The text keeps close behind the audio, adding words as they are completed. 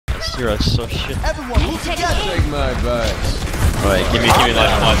You're so shit. Everyone move together. Take my advice. Alright, give me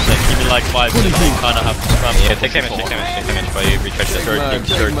like 5 seconds. Give me like 5 seconds. You kinda have to spam. Yeah, take damage, but you recharge the Third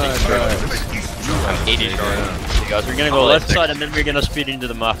thing. I'm 80 short. Okay, guys, we're gonna go left side and then we're gonna speed into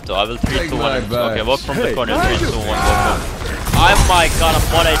the map though. I will 3, 2, 1. Okay, walk from the corner. 3, 2, 1, walk. Oh my god, I'm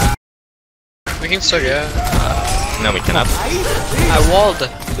what I. We can still go. No, we cannot. I walled.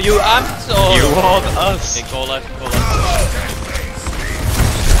 You amped or? You walled us. Okay, go left, go left.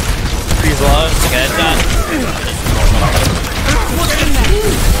 Freeze low. Okay, done.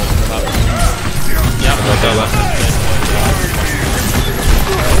 Yeah, go left.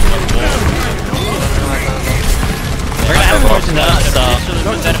 We're gonna have more than that, so.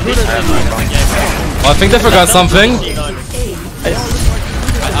 Oh, I think they forgot something.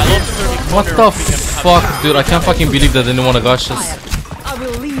 What the fuck, dude? I can't fucking believe that they didn't want to gush us. I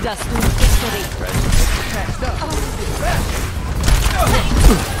will lead us to victory.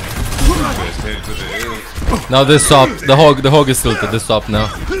 Now they stopped. The hog is tilted. They stopped now.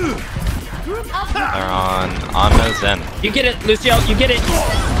 They're on Ana Zen. You get it, Lucio. You get it.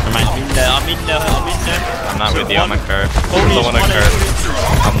 I'm in there. I'm not with you on the curve. I'm the one on curve.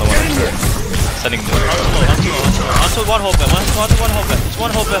 I'm the one on curve. Sending the Hunter, one hold back. It's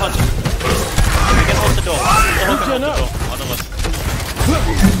one hold back, Hunter. We can hold the door. Hold the door.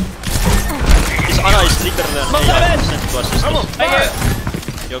 This Ana is literally sent to assist.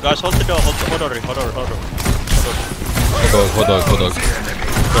 Yo guys, hold the door. Hold on.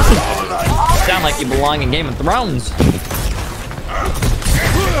 Sound like you belong in Game of Thrones.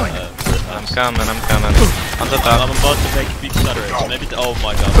 I'm coming. On the top. I'm about to make big stutters. Maybe oh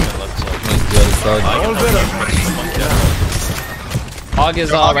my god, my left side. Hog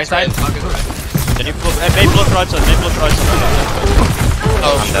is right side. Can you block, maybe block right side,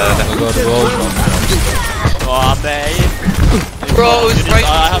 Oh, I'm dead. Oh, babe. Bro, it's right.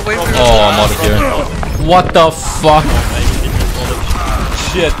 Oh, I'm out of here. What the fuck?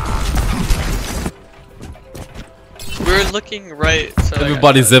 Shit. We're looking right. So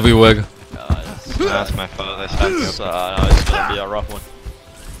Everybody's everywhere. That's my fault. I stopped you. It's gonna be a rough one.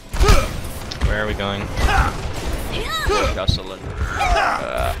 Where are we going? Castle.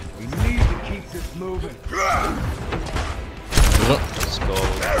 We need to keep this moving. Let's go.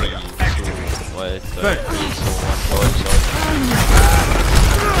 3, 2, wait. 3, 2, 1, go inside.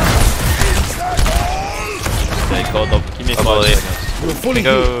 Okay, go top. Give me 5 seconds. We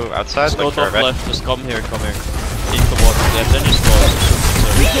go outside. Just go Look for a top red. left. Just come here. Keep the water. Yeah, then you score.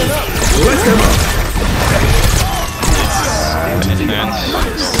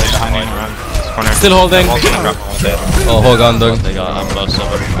 Still holding. Oh, hold on, dog. They got plus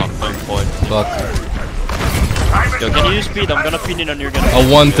 7 point. Fuck. Yo, can you use speed? I'm gonna pin in and you're gonna. I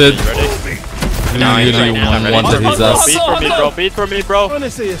wanted. Ready? Wanted his ass. Beat for me, bro. I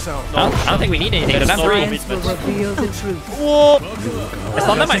don't think we need anything. But I'm free. Reveal the truth.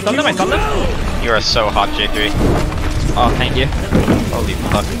 I stunned them. You are so hot, J3. Oh, thank you. Holy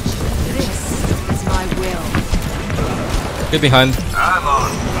fuck. This is my will. Get behind. I'm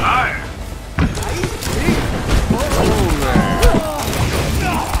on fire.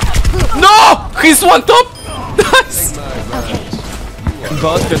 No! He's one top! Nice!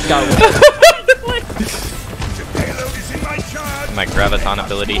 Both just got My graviton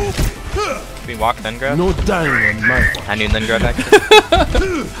ability. Can we walk then grab? No dying on my. I knew then grab back.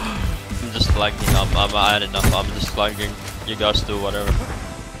 I'm just flagging. I had enough. I'm just flagging. You guys do whatever.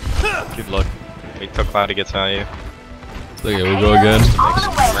 Good luck. We took Cloud to get value. Okay, we go again.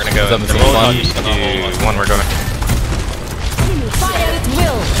 We're gonna go 17, 3, 1. 2, 1. We're going. Fire at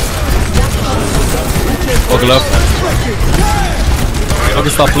will. Walk left. Okay,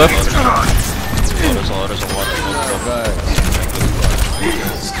 stop left. There's a water.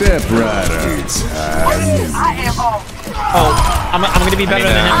 Step right Oh, I'm gonna be better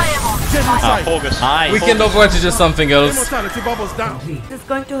than him. Focus. Nice. Weekend Overwatch is just something else. This is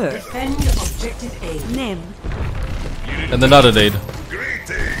going to hurt. Defend objective A. Name. And another nade.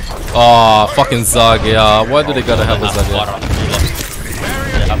 Oh, fucking Zag, yeah. Why do they gotta have a Zag?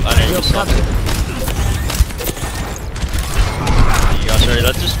 You guys ready?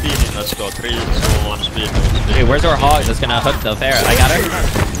 Let's just speed in. Let's go. 3, 2, 1, speed. Hey, where's our hog that's gonna hook the fair? I got her.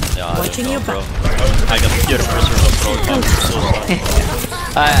 Yeah, watching you, bro. I got pure pressure of pro.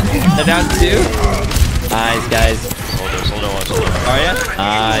 They're down 2. Nice, guys. Hold on. Are ya?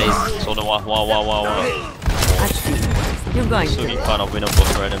 Nice. Hold on. Wow. You're going So he kind of winnable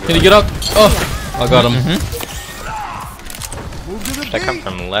for enemy. Can you get up? Oh, I got him. Should I come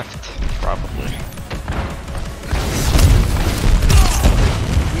from left? Probably.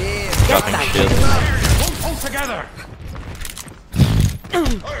 Dropping shield. All together.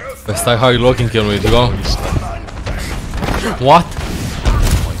 Best how you looking kill me, go. What?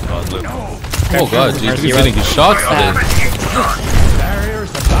 Oh god, dude, you're getting his shots today.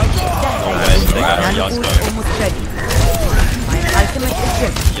 Almost ready. My ultimate is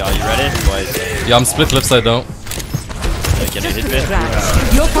ready. Yeah, you ready? Yeah, I'm split left side down. Can you hit me?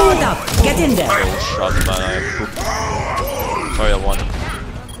 You're powered up. Get in there. Oh, shot, man. I pooped. Sorry, I won him.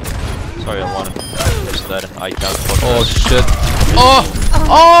 Sorry, I won him. Just that I can't fuck. Oh shit. Oh!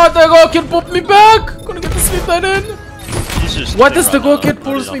 Oh, the go kid popped me back! Gonna get the sleep that in. Jesus. What does the go kid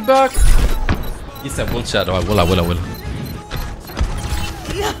pulls me back? Yes, I will chat. I will.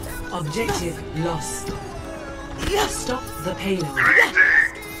 Objective lost. Stop the payload.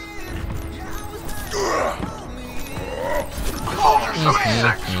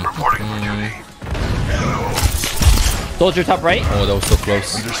 Soldier top right. Oh, that was so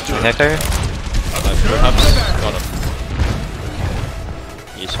close. Hector? Perhaps got him.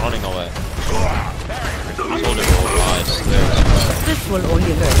 He's running away. He's holding all eyes there. This will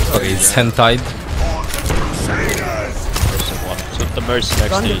only hurt. Okay, it's hentai. Took the mercy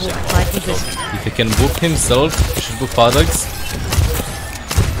next to you. My position. If he can book himself, he should book products.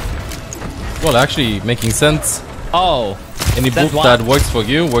 Well, actually, making sense. Oh. Any book that works for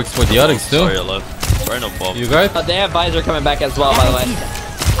you works for the others too. Sorry, love. Sorry, no problem. You guys? They have visor coming back as well, by the way.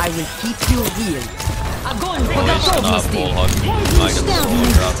 I will keep you healed. I'm going for Oh, the he's gonna gold, have Misty. ball hug. I got the solo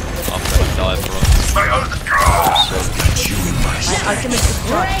grab. I'm gonna die for him. My ultimate is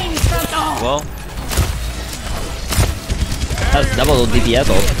ready. Well, That's double DPS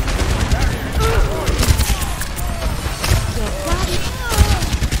ult.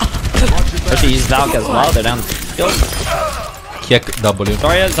 Actually, use Valk as well. They're down. Kick W.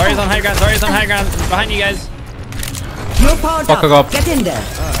 Zarya's on high ground. Zarya's on high ground. Behind you guys. You're powered Fuck her up. up. Get in there.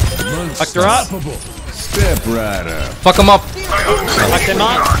 Fucked her up. Step right up. Fuck him up. Fucked him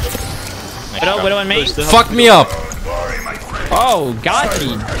up. Widow and me. Fuck me up. Oh, got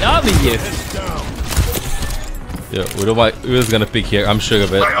me. W. Yeah, Widow's gonna pick here. I'm sure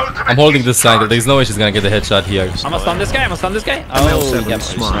of it. I'm holding this angle. There's no way she's gonna get the headshot here. I'm gonna stun this guy. Oh, ML7 yeah. is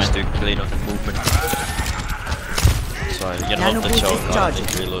smart to clean up the movement. Sorry, you get off the choke. I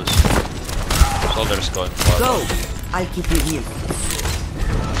think we lose. Soldier's going far. Go. I'll keep you healed.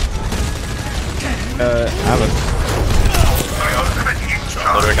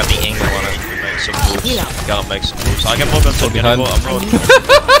 Soldier got the angle on it. We make some moves. Gotta make some moves. I can move him. Behind. I'm rolling.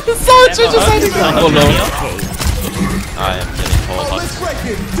 Oh no. I am getting full hug.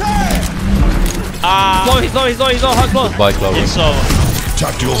 He's low. Hug close. Bye, Clover. It's so.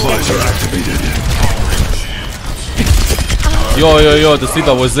 Tactical visor activated. Yo, the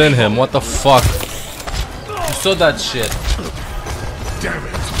sleeper was in him. What the fuck? You saw that shit. Damn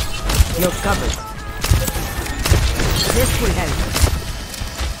it. You're covered. This will help.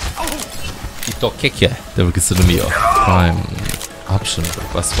 Ito keke. Det var så mye. Prime option.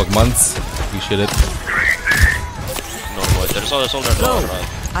 Was fuck months. Appreciate it. No, boy. There's other soldier Go. down, right?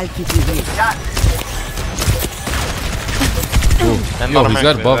 I'll keep you healed. Yo, he's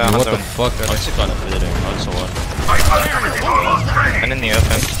got above me. What the fuck? Also got a bleeding. Also one. And in the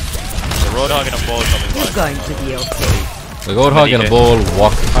open. The roadhog and a ball coming You're back. going to be okay. The gold hog and a ball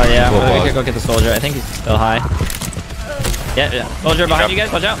walk. Oh yeah, Go we back. could go get the soldier. I think he's still high. Yeah. Soldier behind you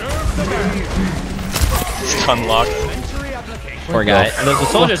guys. Watch out. It's unlocked. Poor guy. The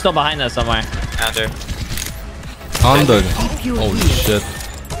soldier's still behind us somewhere. Under. Under. Keep you Holy healed. shit.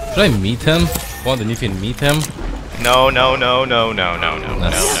 Should I meet him? Go underneath and meet him? No.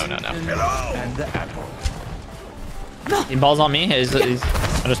 He balls on me. He's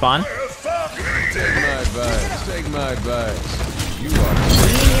under spawn. Take my advice. You are.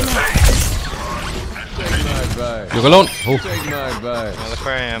 Take my advice. You're alone. Oh. Take my advice. Look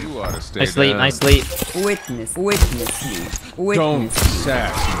where I am. You ought to stay Nice sleep. down. Nice sleep. Witness me. Don't Witness.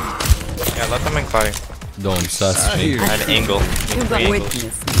 sass me. Yeah, let them inquire. Don't sass me. I had an angle. You got witness me.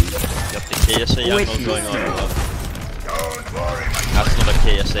 Got the KSA angle going on. That's not a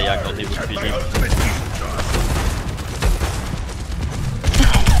KSA angle, he would be him.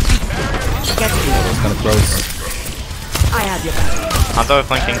 Get me. Kind of close. I have your back. I'm double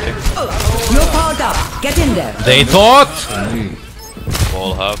flanking too. You're powered up. Get in there. They talked.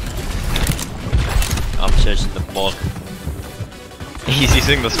 Ball hub. I'm chasing the ball. He's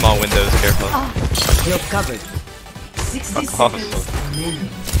using the small windows, careful. You're covered. 60 off. seconds.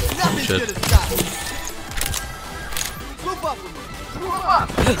 Shit.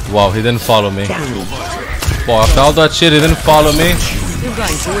 Wow, he didn't follow me. Wow, after all that shit, he didn't follow me. You're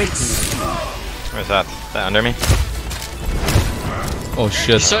going to witness. Where's that? Is that under me? Oh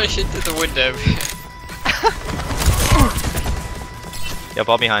shit. Saw shit through the window. Yo,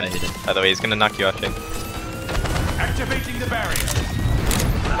 ball behind. By the way, he's gonna knock you off, Jake. Activating the barrier.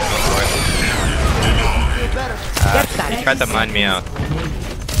 He tried to mine me out.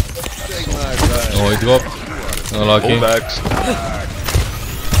 Oh, he dropped. Unlucky.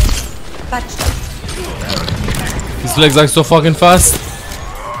 His legs are so fucking fast.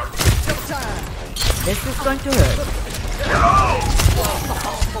 This is going to hurt.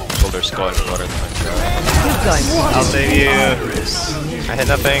 Shoulders going water. Keep going. I'll save you. I hit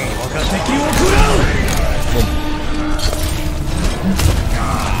nothing.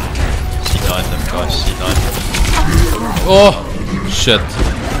 C9 them guys, C9. Oh, shit.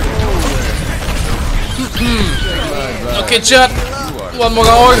 Okay, chat. One more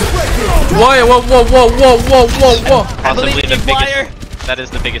hour. Why? Whoa. Possibly the biggest. That is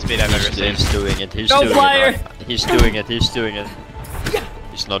the biggest beat I've ever seen. He's doing it. He's No doing flyer. it. Right. He's doing it. He's doing it.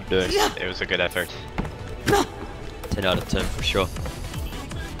 He's not doing it. It was a good effort. 10 out of 10 for sure.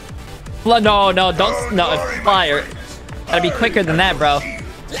 No, don't. No, flyer. Gotta be quicker than that, bro.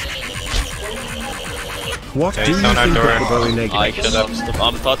 What Okay, he's on our door. I should have.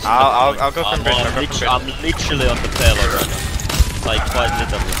 I'm touching. I'll go from bridge. I'm literally on the payload right now. Like quite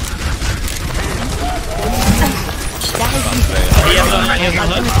literally.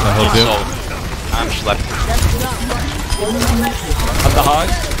 I hope you. I'm schlepped. Up the hog.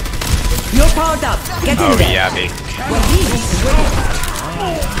 You're powered up. Get in Oh there. yeah, B.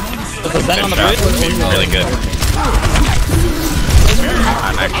 Was that on the Good bridge? shot. Really good.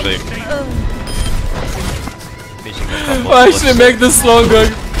 I'm actually. I actually make this longer.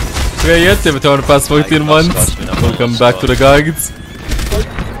 Okay, yes, we turn past 14 months. Welcome back to the guides.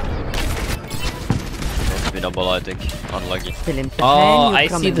 Winnable, I think. Unlucky. Fill him to Oh, 10, I you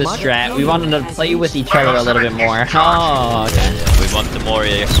come see in the mud. strat. We wanted to play with each other a little bit more. Oh, okay. Yeah, we want the more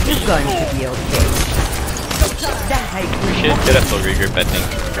EXP. It's going to be okay. That I Shit, did a full regroup, I think.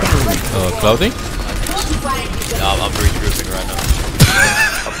 Clouding? No, I'm regrouping right now.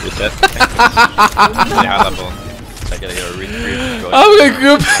 I'll reset. Yeah, level. I gotta get a regroup going. I'm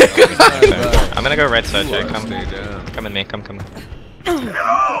regrouping. I'm gonna go right side, Jake. Come in, me. Come.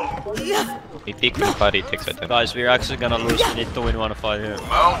 He peeked from the party, takes it. Guys, we're actually gonna lose. We need to win one fight here.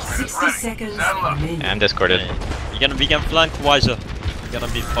 60 seconds remaining. Yeah, I'm discorded. We can flank wiser. It's gonna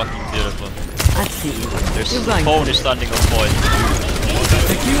be fucking beautiful. I see you. There's You're a going pony standing on point.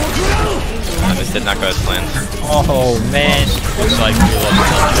 This did not go as planned. Oh, man. Looks like we lost.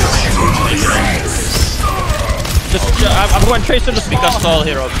 I'm going Tracer to Pick a stall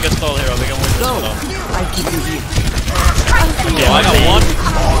hero. We can win this one now. I keep you here. Okay, I got one.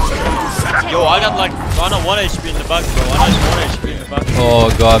 Yo, I got like 1 HP in the back, bro. 1 HP in the back. Oh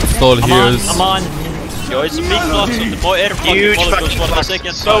god, stall here's. I'm on. Yo, it's a big flux, so the more air Huge molecules fucking for the flux.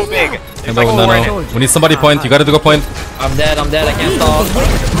 second. So big. No. We need somebody point. You gotta go point. I'm dead, I can't stall.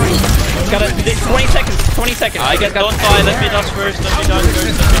 Got it. 20 seconds. I guess don't die. Let me dodge first. You dodge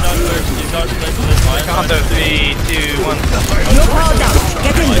first. Counter 3, 2, 1. You're powered up.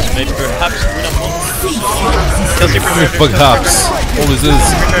 Get in there. Maybe perhaps we don't want. Kill super charger. Perhaps. Always is.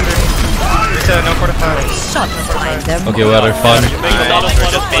 No quarterfinal. Find them. Okay, we had our fun. You make a lot of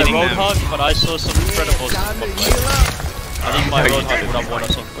fun of my beating them. Roadhog, but I saw some incredibles. I think my Roadhog would have won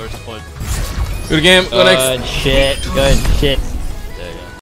us on first point. Good game. Go next. Good shit.